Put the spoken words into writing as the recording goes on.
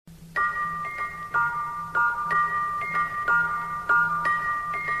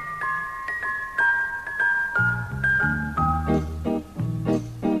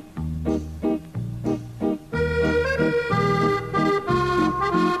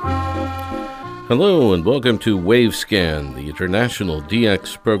Hello and welcome to Wavescan, the international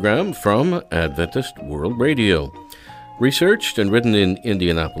DX program from Adventist World Radio. Researched and written in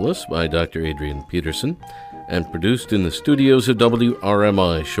Indianapolis by Dr. Adrian Peterson and produced in the studios of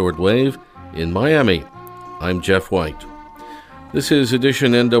WRMI Shortwave in Miami. I'm Jeff White. This is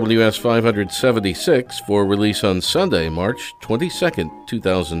edition NWS 576 for release on Sunday, March 22nd,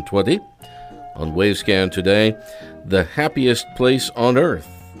 2020. On Wavescan today, the happiest place on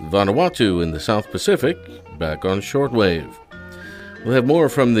earth, Vanuatu in the South Pacific, back on shortwave. We'll have more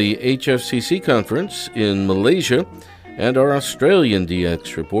from the HFCC conference in Malaysia and our Australian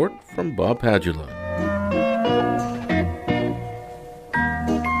DX report from Bob Padula.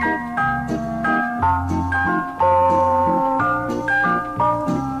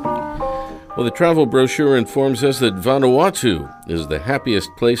 Well, the travel brochure informs us that Vanuatu is the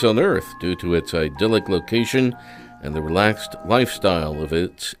happiest place on earth due to its idyllic location and the relaxed lifestyle of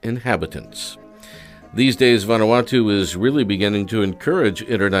its inhabitants. These days, Vanuatu is really beginning to encourage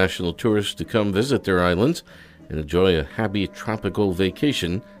international tourists to come visit their islands and enjoy a happy tropical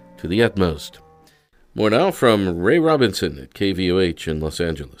vacation to the utmost. More now from Ray Robinson at KVOH in Los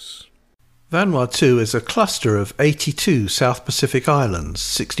Angeles. Vanuatu is a cluster of 82 South Pacific islands,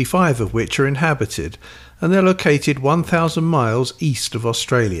 65 of which are inhabited, and they're located 1,000 miles east of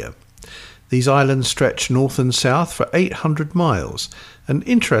Australia. These islands stretch north and south for 800 miles, and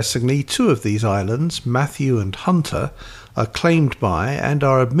interestingly, two of these islands, Matthew and Hunter, are claimed by and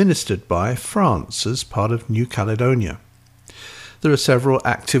are administered by France as part of New Caledonia. There are several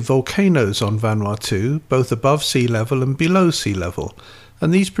active volcanoes on Vanuatu, both above sea level and below sea level,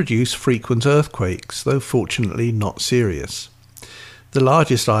 and these produce frequent earthquakes, though fortunately not serious. The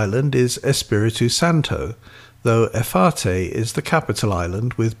largest island is Espiritu Santo, though Efate is the capital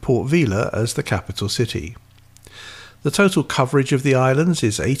island with Port Vila as the capital city. The total coverage of the islands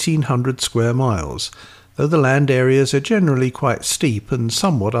is 1,800 square miles, though the land areas are generally quite steep and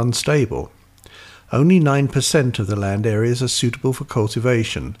somewhat unstable. Only 9% of the land areas are suitable for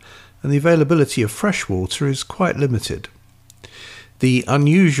cultivation, and the availability of fresh water is quite limited. The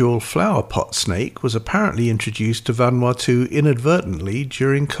unusual flower pot snake was apparently introduced to Vanuatu inadvertently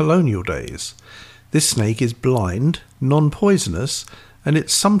during colonial days. This snake is blind, non-poisonous, and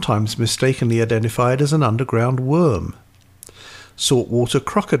it's sometimes mistakenly identified as an underground worm. Saltwater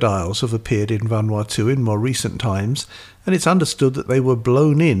crocodiles have appeared in Vanuatu in more recent times, and it's understood that they were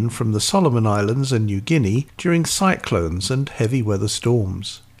blown in from the Solomon Islands and New Guinea during cyclones and heavy weather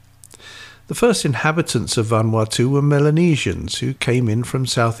storms. The first inhabitants of Vanuatu were Melanesians who came in from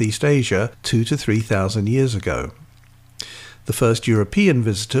Southeast Asia 2,000 to 3,000 years ago. The first European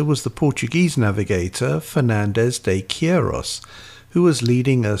visitor was the Portuguese navigator Fernandes de Queiroz, who was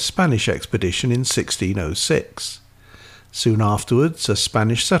leading a Spanish expedition in 1606. Soon afterwards, a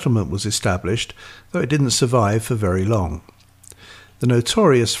Spanish settlement was established, though it didn't survive for very long. The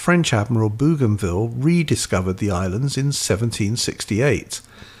notorious French Admiral Bougainville rediscovered the islands in 1768,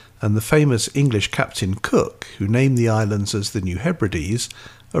 and the famous English Captain Cook, who named the islands as the New Hebrides,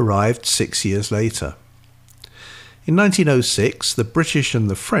 arrived 6 years later. In 1906, the British and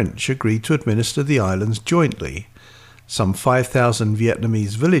the French agreed to administer the islands jointly. Some 5,000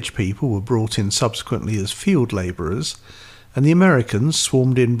 Vietnamese village people were brought in subsequently as field labourers, and the Americans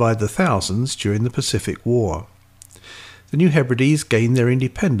swarmed in by the thousands during the Pacific War. The New Hebrides gained their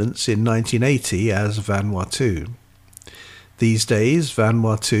independence in 1980 as Vanuatu. These days,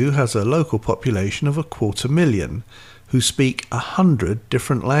 Vanuatu has a local population of 250,000, who speak 100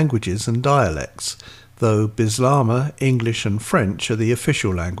 different languages and dialects, though Bislama, English and French are the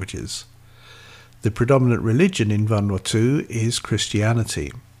official languages. The predominant religion in Vanuatu is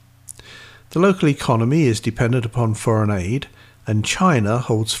Christianity. The local economy is dependent upon foreign aid, and China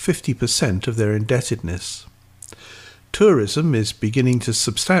holds 50% of their indebtedness. Tourism is beginning to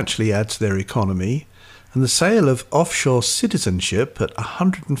substantially add to their economy, and the sale of offshore citizenship at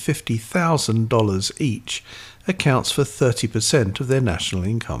 $150,000 each accounts for 30% of their national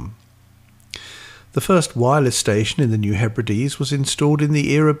income. The first wireless station in the New Hebrides was installed in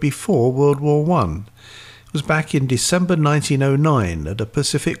the era before World War I. It was back in December 1909 at a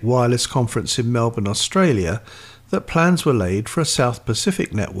Pacific Wireless Conference in Melbourne, Australia, that plans were laid for a South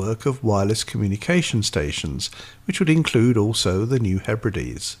Pacific network of wireless communication stations, which would include also the New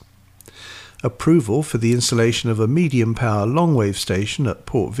Hebrides. Approval for the installation of a medium-power long-wave station at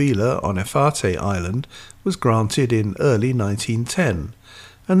Port Vila on Efate Island was granted in early 1910,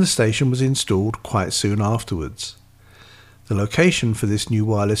 and the station was installed quite soon afterwards. The location for this new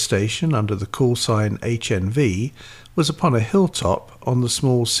wireless station under the call sign HNV was upon a hilltop on the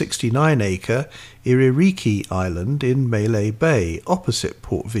small 69-acre Iririki Island in Malay Bay, opposite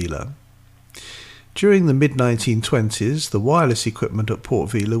Port Vila. During the mid-1920s, the wireless equipment at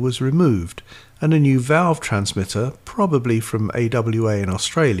Port Vila was removed and a new valve transmitter, probably from AWA in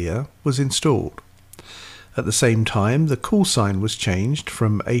Australia, was installed. At the same time, the call sign was changed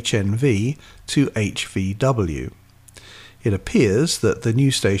from HNV to HVW. It appears that the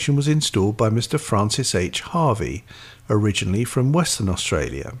new station was installed by Mr. Francis H. Harvey, originally from Western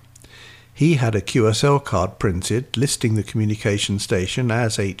Australia. He had a QSL card printed listing the communication station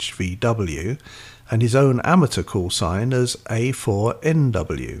as HVW and his own amateur call sign as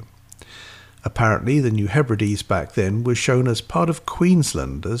A4NW. Apparently, the New Hebrides back then was shown as part of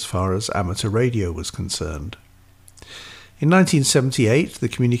Queensland as far as amateur radio was concerned. In 1978, the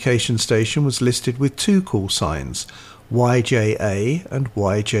communication station was listed with two call signs, YJA and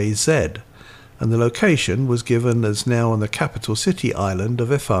YJZ, and the location was given as now on the capital city island of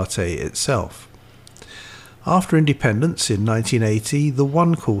Efate itself. After independence in 1980, the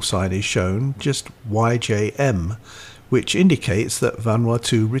one call sign is shown, just YJM, which indicates that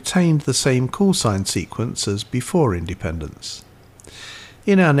Vanuatu retained the same call sign sequence as before independence.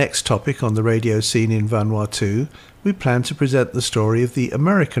 In our next topic on the radio scene in Vanuatu, we plan to present the story of the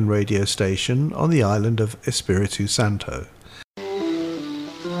American radio station on the island of Espiritu Santo.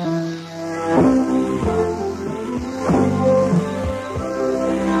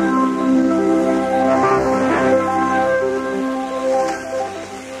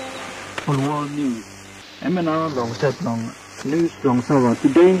 On World News, MNR Long Set Long News Long Sawa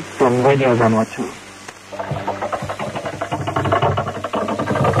today from Radio Vanuatu.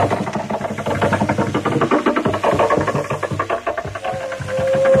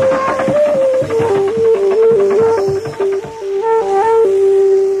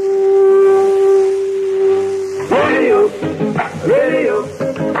 Radio,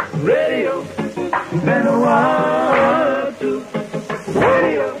 Vanuatu,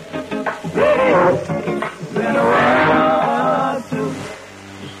 Radio, Vanuatu.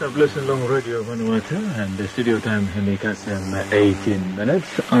 Established along Radio Vanuatu, and the studio time indicates 18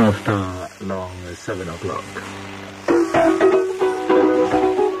 minutes after long 7 o'clock.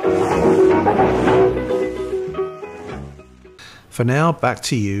 For now, back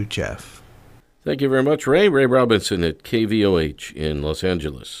to you, Jeff. Thank you very much, Ray. Ray Robinson at KVOH in Los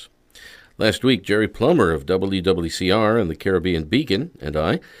Angeles. Last week, Jerry Plummer of WWCR and the Caribbean Beacon and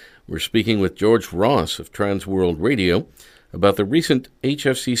I were speaking with George Ross of Trans World Radio about the recent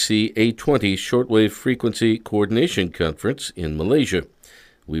HFCC A20 Shortwave Frequency Coordination Conference in Malaysia.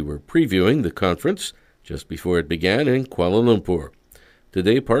 We were previewing the conference just before it began in Kuala Lumpur.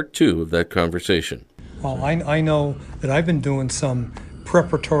 Today, part 2 of that conversation. Well, I know that I've been doing some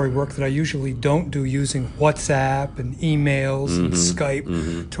preparatory work that I usually don't do, using WhatsApp and emails and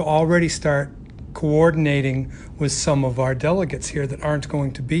Skype to already start coordinating with some of our delegates here that aren't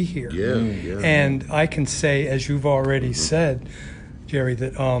going to be here. And I can say, as you've already said, Jerry,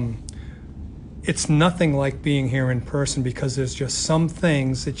 that it's nothing like being here in person, because there's just some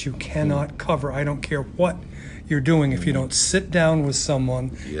things that you cannot cover. I don't care what you're doing if you don't sit down with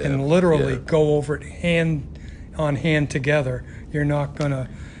someone and literally go over it hand on hand together. You're not going to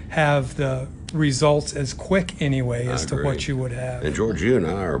have the results as quick anyway as to what you would have. And George, you and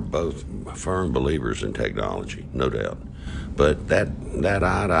I are both firm believers in technology, no doubt. But that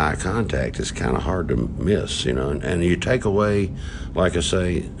eye-to-eye contact is kind of hard to miss, you know. And you take away, like I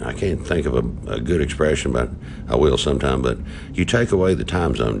say, I can't think of a good expression, but I will sometime. But you take away the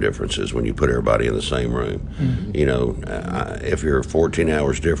time zone differences when you put everybody in the same room. You know, if you're 14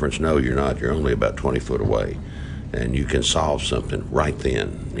 hours difference, no, you're not. You're only about 20 foot away, and you can solve something right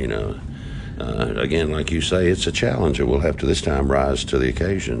then, you know. Again, like you say, it's a challenge, and we'll have to this time rise to the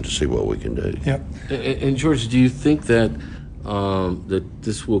occasion to see what we can do. Yep. And George, do you think that that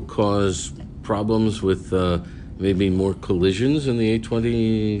this will cause problems with maybe more collisions in the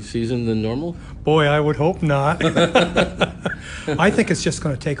A20 season than normal? Boy, I would hope not. I think it's just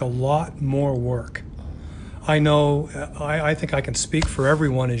going to take a lot more work. I know, I think I can speak for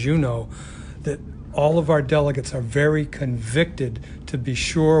everyone, as you know, that all of our delegates are very convicted to be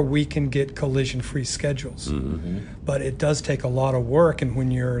sure we can get collision-free schedules. But it does take a lot of work, and when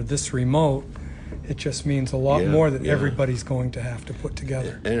you're this remote, it just means a lot more that everybody's going to have to put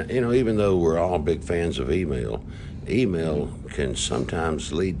together. And, you know, even though we're all big fans of email can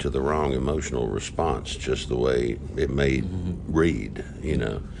sometimes lead to the wrong emotional response, just the way it may read, you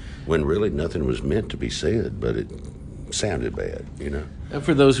know, when really nothing was meant to be said, but it sounded bad, you know. And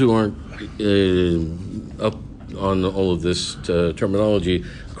for those who aren't up on all of this terminology,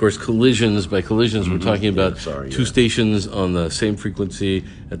 course, collisions. By collisions, we're talking about two yeah. stations on the same frequency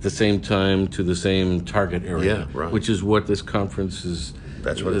at the same time to the same target area, Yeah, right. which is what this conference is.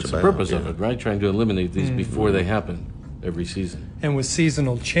 That's what it's the about, purpose of yeah. it, right? Trying to eliminate these before they happen every season. And with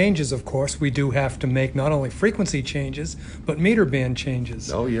seasonal changes, of course, we do have to make not only frequency changes, but meter band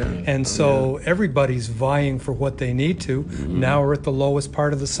changes. Oh, yeah. And so everybody's vying for what they need to. Now we're at the lowest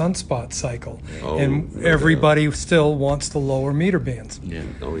part of the sunspot cycle. Oh, and no everybody still wants the lower meter bands. Yeah.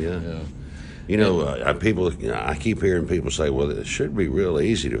 Oh, yeah. You know, I keep hearing people say, well, it should be real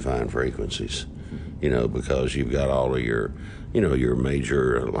easy to find frequencies, you know, because you've got all of your, you know,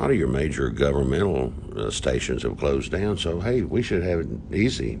 a lot of your major governmental stations have closed down. So, hey, we should have it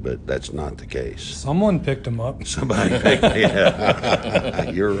easy, but that's not the case. Someone picked them up. Somebody, yeah.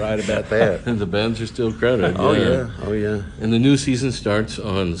 You're right about that. And the bands are still crowded. Oh, yeah. Oh, yeah. And the new season starts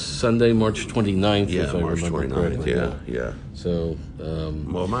on Sunday, March 29th, Yeah, if I March remember 29th. correctly. Yeah. So,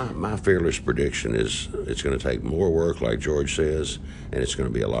 Well, my fearless prediction is it's going to take more work, like George says, and it's going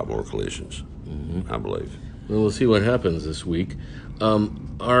to be a lot more collisions, I believe. well, we'll see what happens this week.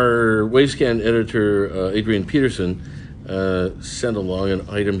 Our Wavescan editor, Adrian Peterson, sent along an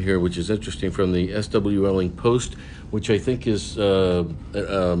item here which is interesting from the SWLing Post, which I think is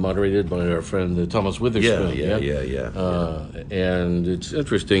moderated by our friend Thomas Witherspoon. Yeah. And it's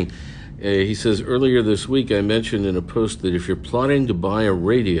interesting. He says, earlier this week I mentioned in a post that if you're plotting to buy a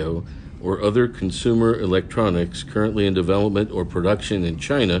radio or other consumer electronics currently in development or production in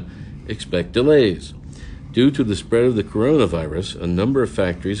China, expect delays. Due to the spread of the coronavirus, a number of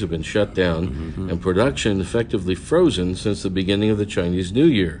factories have been shut down and production effectively frozen since the beginning of the Chinese New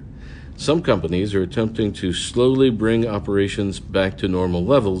Year. Some companies are attempting to slowly bring operations back to normal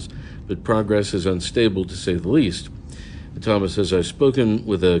levels, but progress is unstable to say the least. Thomas says, I've spoken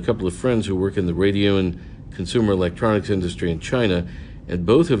with a couple of friends who work in the radio and consumer electronics industry in China, and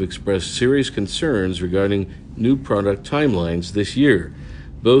both have expressed serious concerns regarding new product timelines this year.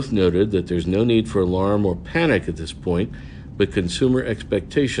 Both noted that there's no need for alarm or panic at this point, but consumer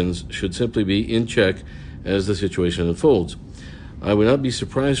expectations should simply be in check as the situation unfolds. I would not be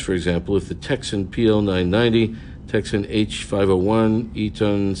surprised, for example, if the Texan PL990, Texan H501,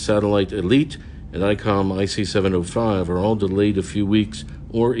 Eaton Satellite Elite, and ICOM IC705 are all delayed a few weeks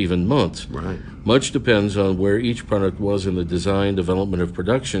or even months. Right. Much depends on where each product was in the design, development, of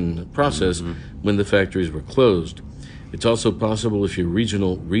production process when the factories were closed. It's also possible if your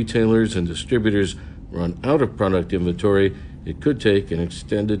regional retailers and distributors run out of product inventory, it could take an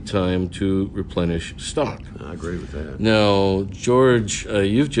extended time to replenish stock. I agree with that. Now, George,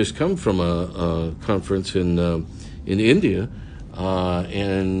 you've just come from a conference in India,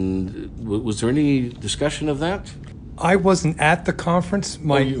 and was there any discussion of that? I wasn't at the conference.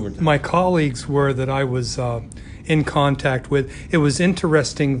 My colleagues were that I was in contact with. It was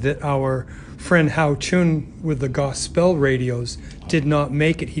interesting that our friend Hao Chun with the Gospel radios did not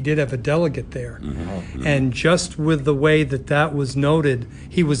make it. He did have a delegate there. And just with the way that was noted,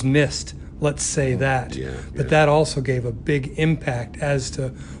 he was missed, let's say that. But that also gave a big impact as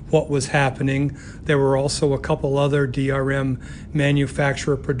to what was happening. There were also a couple other DRM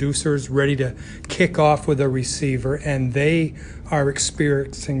manufacturer producers ready to kick off with a receiver, and they are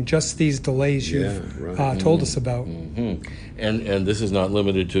experiencing just these delays you've told us about. And this is not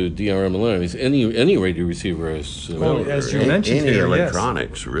limited to DRM alone. It's any radio receiver, as as you mentioned any here,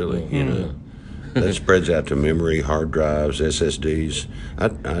 electronics, really, you know. That spreads out to memory, hard drives, SSDs.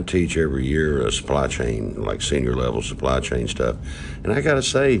 I teach every year a supply chain, like senior level supply chain stuff. And I got to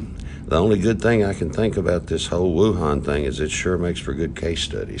say, the only good thing I can think about this whole Wuhan thing is it sure makes for good case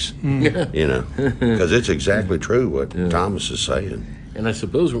studies, you know, because it's exactly true what Thomas is saying. And I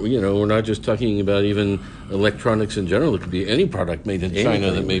suppose, we're not just talking about even electronics in general. It could be any product made in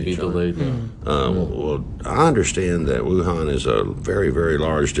China that may be delayed. Well, I understand that Wuhan is a very, very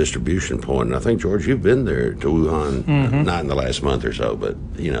large distribution point. And I think, George, you've been there to Wuhan, not in the last month or so, but,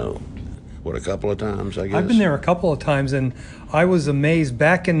 a couple of times, I guess? I've been there a couple of times, and I was amazed.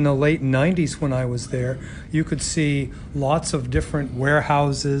 Back in the late 90s when I was there, you could see lots of different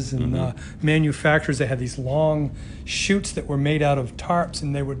warehouses and manufacturers. They had these long chutes that were made out of tarps,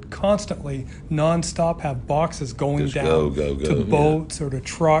 and they would constantly, nonstop, have boxes going Just down go, to boats or to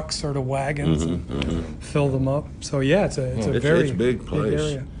trucks or to wagons and fill them up. So, it's a very it's a big place.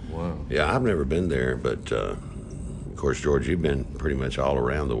 area. Wow. Yeah, I've never been there, but... of course, George, you've been pretty much all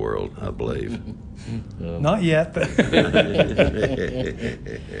around the world, I believe. Not yet.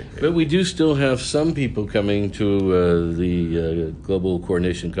 But we do still have some people coming to the Global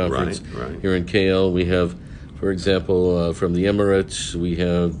Coordination Conference Right. here in KL. We have For example, from the Emirates, we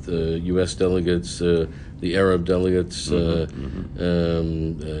have the U.S. delegates, the Arab delegates. You're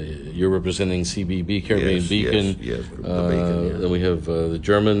representing CBB, Caribbean Beacon. Yes, the Beacon. Yeah. Then we have the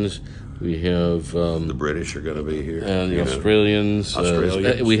Germans. We have the British are going to be here, and the Australians.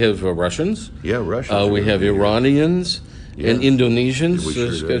 We have Russians. Yeah, Russians. We have Iranians. Yes. And Indonesians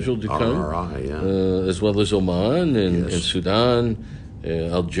sure scheduled to come, as well as Oman and Sudan,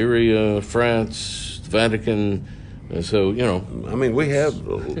 Algeria, France, the Vatican. So, I mean, we have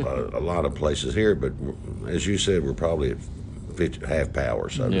a lot of places here, but as you said, we're probably at half power,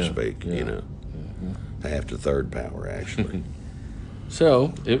 so to speak, half to third power, actually.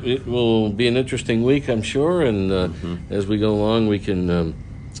 So it will be an interesting week, I'm sure, and as we go along, we can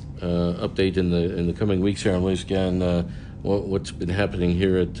update in the coming weeks here on WaveScan what's been happening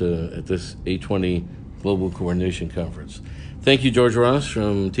here at this A20 Global Coordination Conference. Thank you, George Ross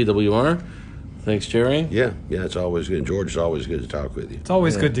from TWR. Thanks, Jerry. Yeah, it's always good. George, it's always good to talk with you. It's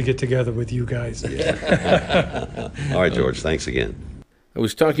always good to get together with you guys. All right, George, thanks again. I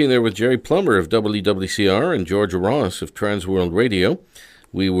was talking there with Jerry Plummer of WWCR and George Ross of Transworld Radio.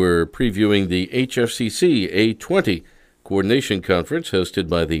 We were previewing the HFCC A20 Coordination Conference hosted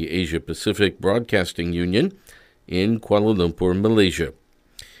by the Asia Pacific Broadcasting Union in Kuala Lumpur, Malaysia.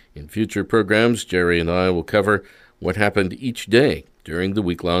 In future programs, Jerry and I will cover what happened each day during the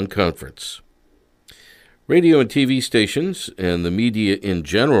week-long conference. Radio and TV stations and the media in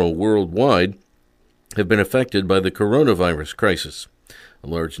general worldwide have been affected by the coronavirus crisis. A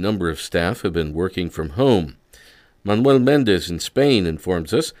large number of staff have been working from home. Manuel Mendez in Spain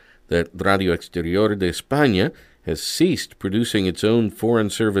informs us that Radio Exterior de España has ceased producing its own foreign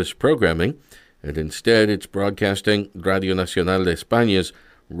service programming, and instead it's broadcasting Radio Nacional de España's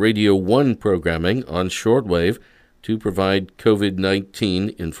Radio 1 programming on shortwave to provide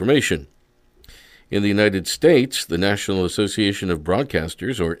COVID-19 information. In the United States, the National Association of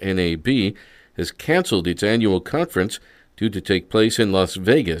Broadcasters, or NAB, has canceled its annual conference due to take place in Las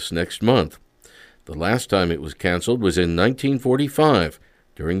Vegas next month. The last time it was canceled was in 1945,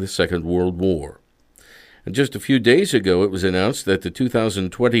 during the Second World War. And just a few days ago, it was announced that the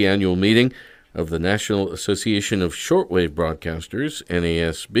 2020 annual meeting of the National Association of Shortwave Broadcasters,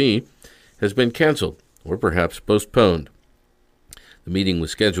 NASB, has been canceled, or perhaps postponed. The meeting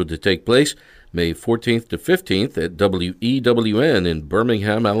was scheduled to take place May 14th to 15th at WEWN in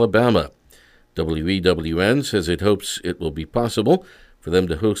Birmingham, Alabama. WEWN says it hopes it will be possible for them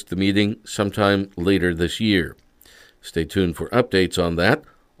to host the meeting sometime later this year. Stay tuned for updates on that.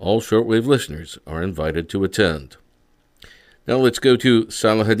 All shortwave listeners are invited to attend. Now let's go to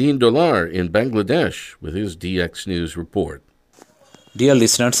Salahuddin Dolar in Bangladesh with his DX News report. Dear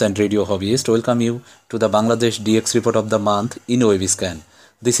listeners and radio hobbyists, welcome you to the Bangladesh DX Report of the Month in WaveScan.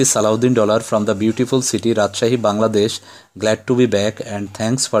 This is Salahuddin Dolar from the beautiful city Rajshahi, Bangladesh. Glad to be back and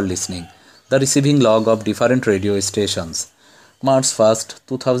thanks for listening. The receiving log of different radio stations. March 1st,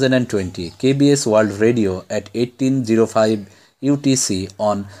 2020, KBS World Radio at 1805 UTC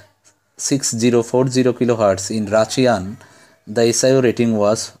on 6040 kHz in Rachian. The SIO rating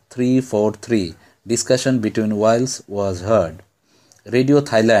was 343. Discussion between whales was heard. Radio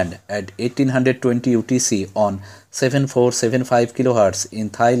Thailand at 1820 UTC on 7475 kHz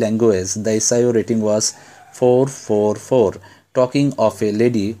in Thai language. The SIO rating was 444. Talking of a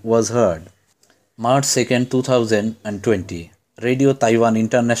Lady was heard. March 2nd, 2020. Radio Taiwan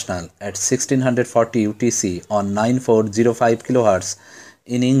International at 1640 UTC on 9405 kHz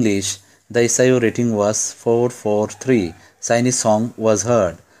in English. The SIO rating was 443. Chinese song was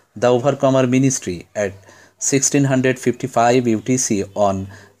heard. The Overcomer Ministry at 1655 UTC on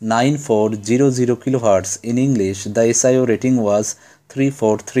 9400 kHz in English. The SIO rating was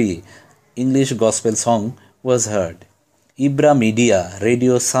 343. English gospel song was heard. Ibra Media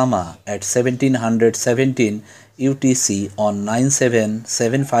Radio Sama at 1717 UTC on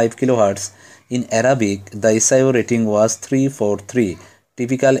 9775 kHz in Arabic. The SIO rating was 343.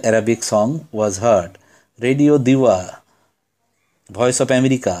 Typical Arabic song was heard. Radio Diwa Voice of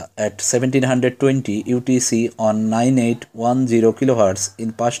America at 1720 UTC on 9810 kHz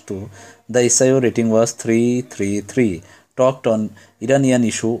in Pashto. The SIO rating was 333. Talked on Iranian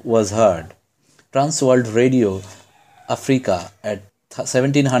issue was heard. Transworld Radio Africa at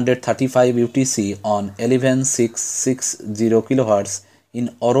 1735 UTC on 11660 kHz in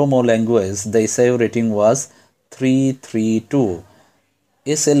Oromo language. The SIO rating was 332.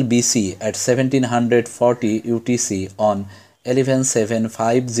 SLBC at 1740 UTC on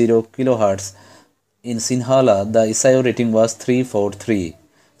 11750 kHz in Sinhala. The SIO rating was 343.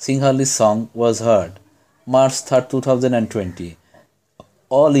 Sinhalese song was heard. March 3rd, 2020.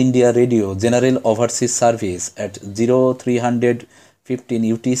 All India Radio General Overseas Service at 0315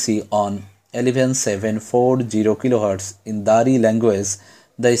 UTC on 11740 kHz in Dari language.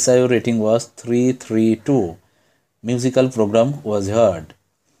 The SIO rating was 332. Musical program was heard.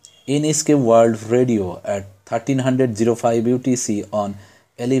 NSK World Radio at 1305 UTC on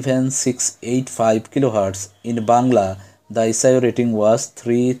 11685 kHz in Bangla. The SIO rating was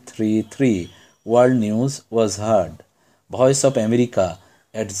 333. World News was heard. Voice of America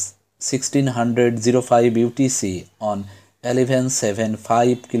at 1605 UTC on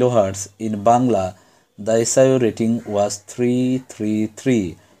 1175 kHz in Bangla. The SIO rating was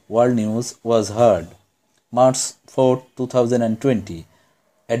 333. World News was heard. March 4, 2020.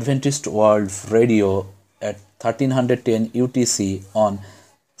 Adventist World Radio at 1310 UTC on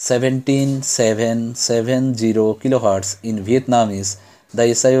 17770 kHz in Vietnamese.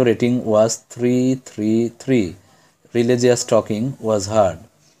 The SIO rating was 333. Religious talking was heard.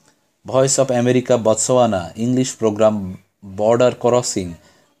 Voice of America Botswana English program Border Crossing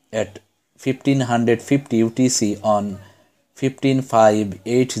at 1550 UTC on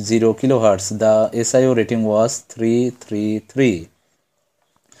 15580 kHz. The SIO rating was 333.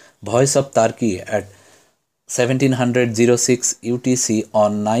 Voice of Turkey at 1706 UTC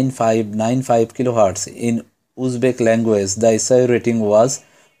on 9595 kHz in Uzbek language. The SIO rating was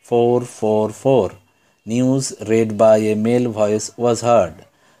 444. News read by a male voice was heard.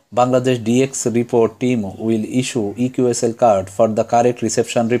 Bangladesh DX report team will issue EQSL card for the correct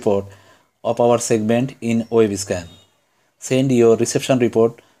reception report of our segment in Wavescan. Send your reception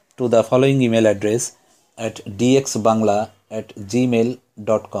report to the following email address at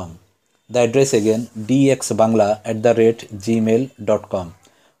dxbangla@gmail.com. The address again dxbangla@gmail.com.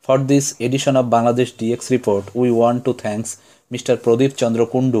 For this edition of Bangladesh DX report, we want to thank Mr. Pradeep Chandra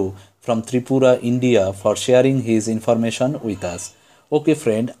Kundu from Tripura, India for sharing his information with us. Okay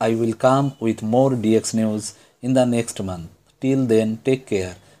friend, I will come with more DX news in the next month. Till then, take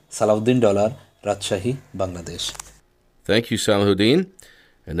care. Salahuddin Dollar, Rajshahi, Bangladesh. Thank you, Salahuddin.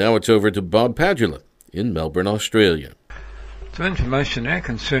 And now it's over to Bob Padula in Melbourne, Australia. Some information now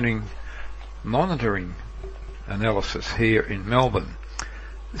concerning monitoring analysis here in Melbourne.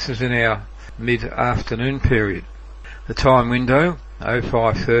 This is in our mid-afternoon period. The time window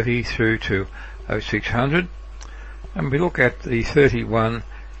 0530 through to 0600, and we look at the 31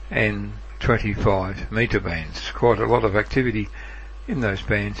 and 25 metre bands. Quite a lot of activity in those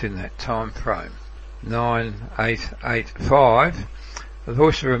bands in that time frame. 9885, the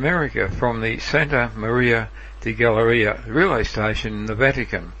Voice of America from the Santa Maria di Galleria relay station in the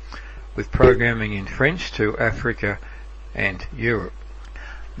Vatican, with programming in French to Africa and Europe.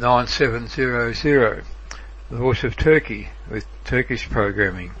 9700, the Voice of Turkey with Turkish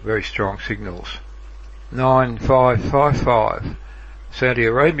programming, very strong signals. 9555, Saudi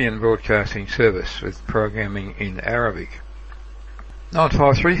Arabian Broadcasting Service with programming in Arabic.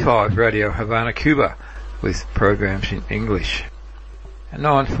 9535, Radio Havana, Cuba with programs in English. And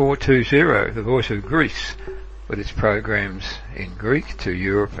 9420, the Voice of Greece with its programs in Greek to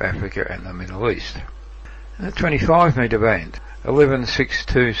Europe, Africa and the Middle East. And the 25 metre band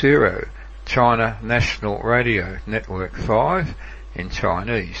 11620, China National Radio Network 5 in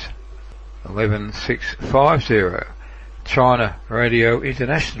Chinese. 11650, China Radio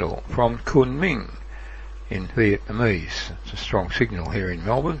International from Kunming in Vietnamese. It's a strong signal here in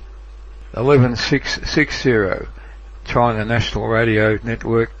Melbourne. 11660, China National Radio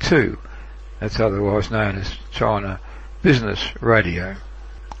Network 2. That's otherwise known as China Business Radio.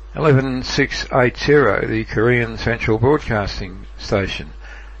 11680, the Korean Central Broadcasting Station,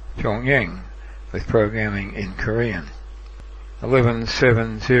 Pyongyang, with programming in Korean.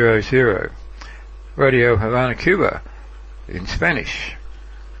 11700, Radio Havana, Cuba, in Spanish.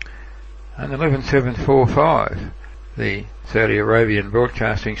 And 11745, the Saudi Arabian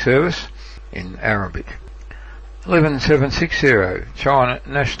Broadcasting Service, in Arabic. 11760, China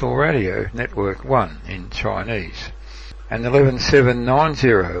National Radio Network 1 in Chinese. And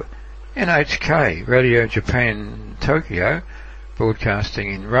 11790, NHK Radio Japan Tokyo,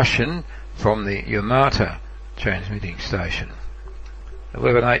 broadcasting in Russian from the Yamata transmitting station.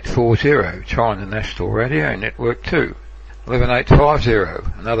 11840, China National Radio Network 2.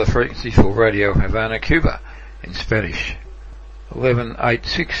 11850, another frequency for Radio Havana, Cuba in Spanish.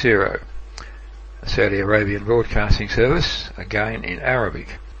 11860, Saudi Arabian Broadcasting Service, again in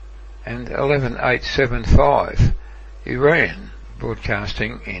Arabic. And 11875, Iran,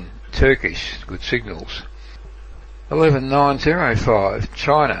 broadcasting in Turkish, good signals. 11905,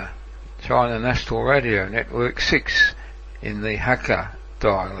 China National Radio Network 6 in the Hakka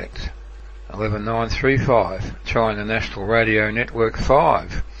dialect. 11935 China National Radio Network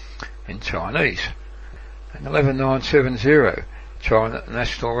 5 in Chinese, and 11970 China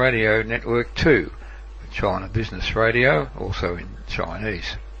National Radio Network 2 China Business Radio, also in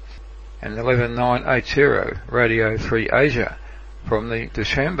Chinese, and 11980 Radio Free Asia from the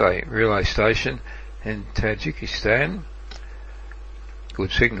Dushanbe relay station in Tajikistan.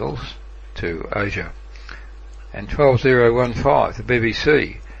 Good signals to Asia. And 12015 the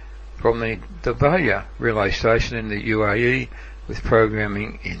BBC from the Dabaya relay station in the UAE with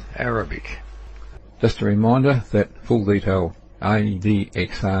programming in Arabic. Just a reminder that full detail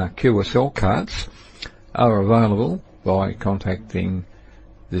ADXR QSL cards are available by contacting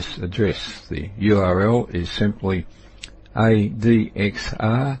this address. The URL is simply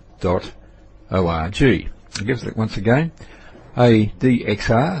adxr.org. I'll give it once again,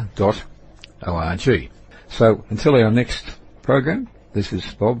 adxr.org. So until our next program, this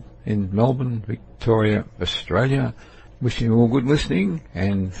is Bob in Melbourne, Victoria, Australia, wishing you all good listening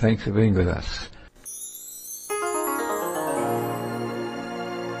and thanks for being with us.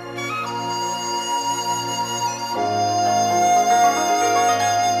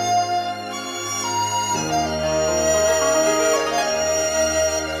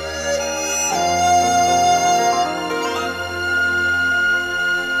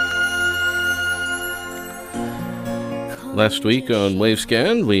 Last week on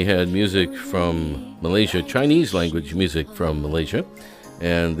Wavescan, we had music from Malaysia, Chinese language music from Malaysia,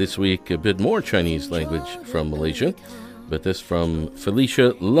 and this week a bit more Chinese language from Malaysia, but this from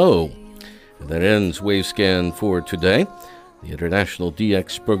Felicia Lowe. And that ends Wavescan for today, the International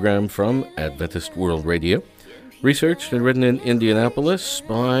DX program from Adventist World Radio, researched and written in Indianapolis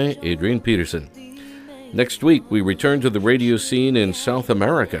by Adrian Peterson. Next week, we return to the radio scene in South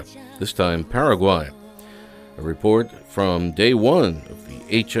America, this time Paraguay. A report from day one of the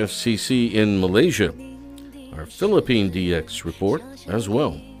HFCC in Malaysia. Our Philippine DX report as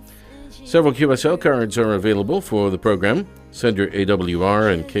well. Several QSL cards are available for the program. Send your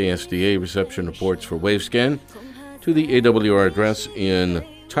AWR and KSDA reception reports for Wavescan to the AWR address in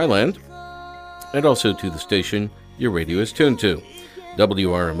Thailand and also to the station your radio is tuned to,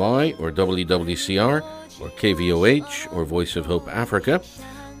 WRMI or WWCR or KVOH or Voice of Hope Africa,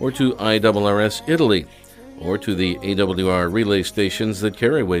 or to IRRS Italy, or to the AWR relay stations that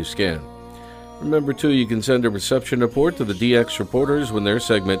carry Wavescan. Remember, too, you can send a reception report to the DX reporters when their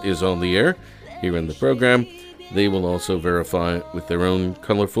segment is on the air here in the program. They will also verify with their own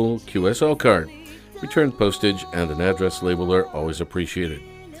colorful QSL card. Return postage and an address label are always appreciated.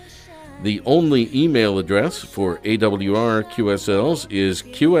 The only email address for AWR QSLs is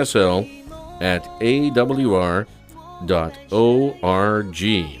qsl@awr.org.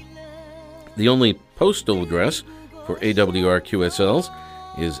 The only postal address for AWR QSLs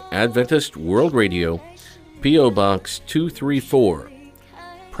is Adventist World Radio, P.O. Box 234,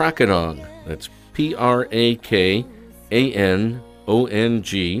 Prakanong, that's Prakanong,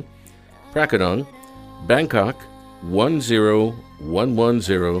 Prakanong, Bangkok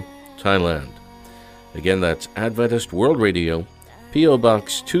 10110, Thailand. Again, that's Adventist World Radio, P.O.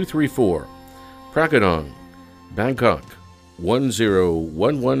 Box 234, Prakanong, Bangkok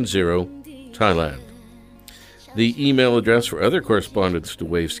 10110, Thailand. The email address for other correspondence to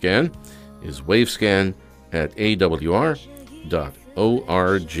Wavescan is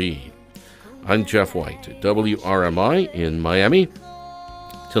wavescan@awr.org. I'm Jeff White at WRMI in Miami.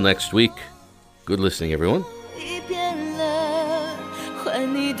 Till next week, good listening, everyone.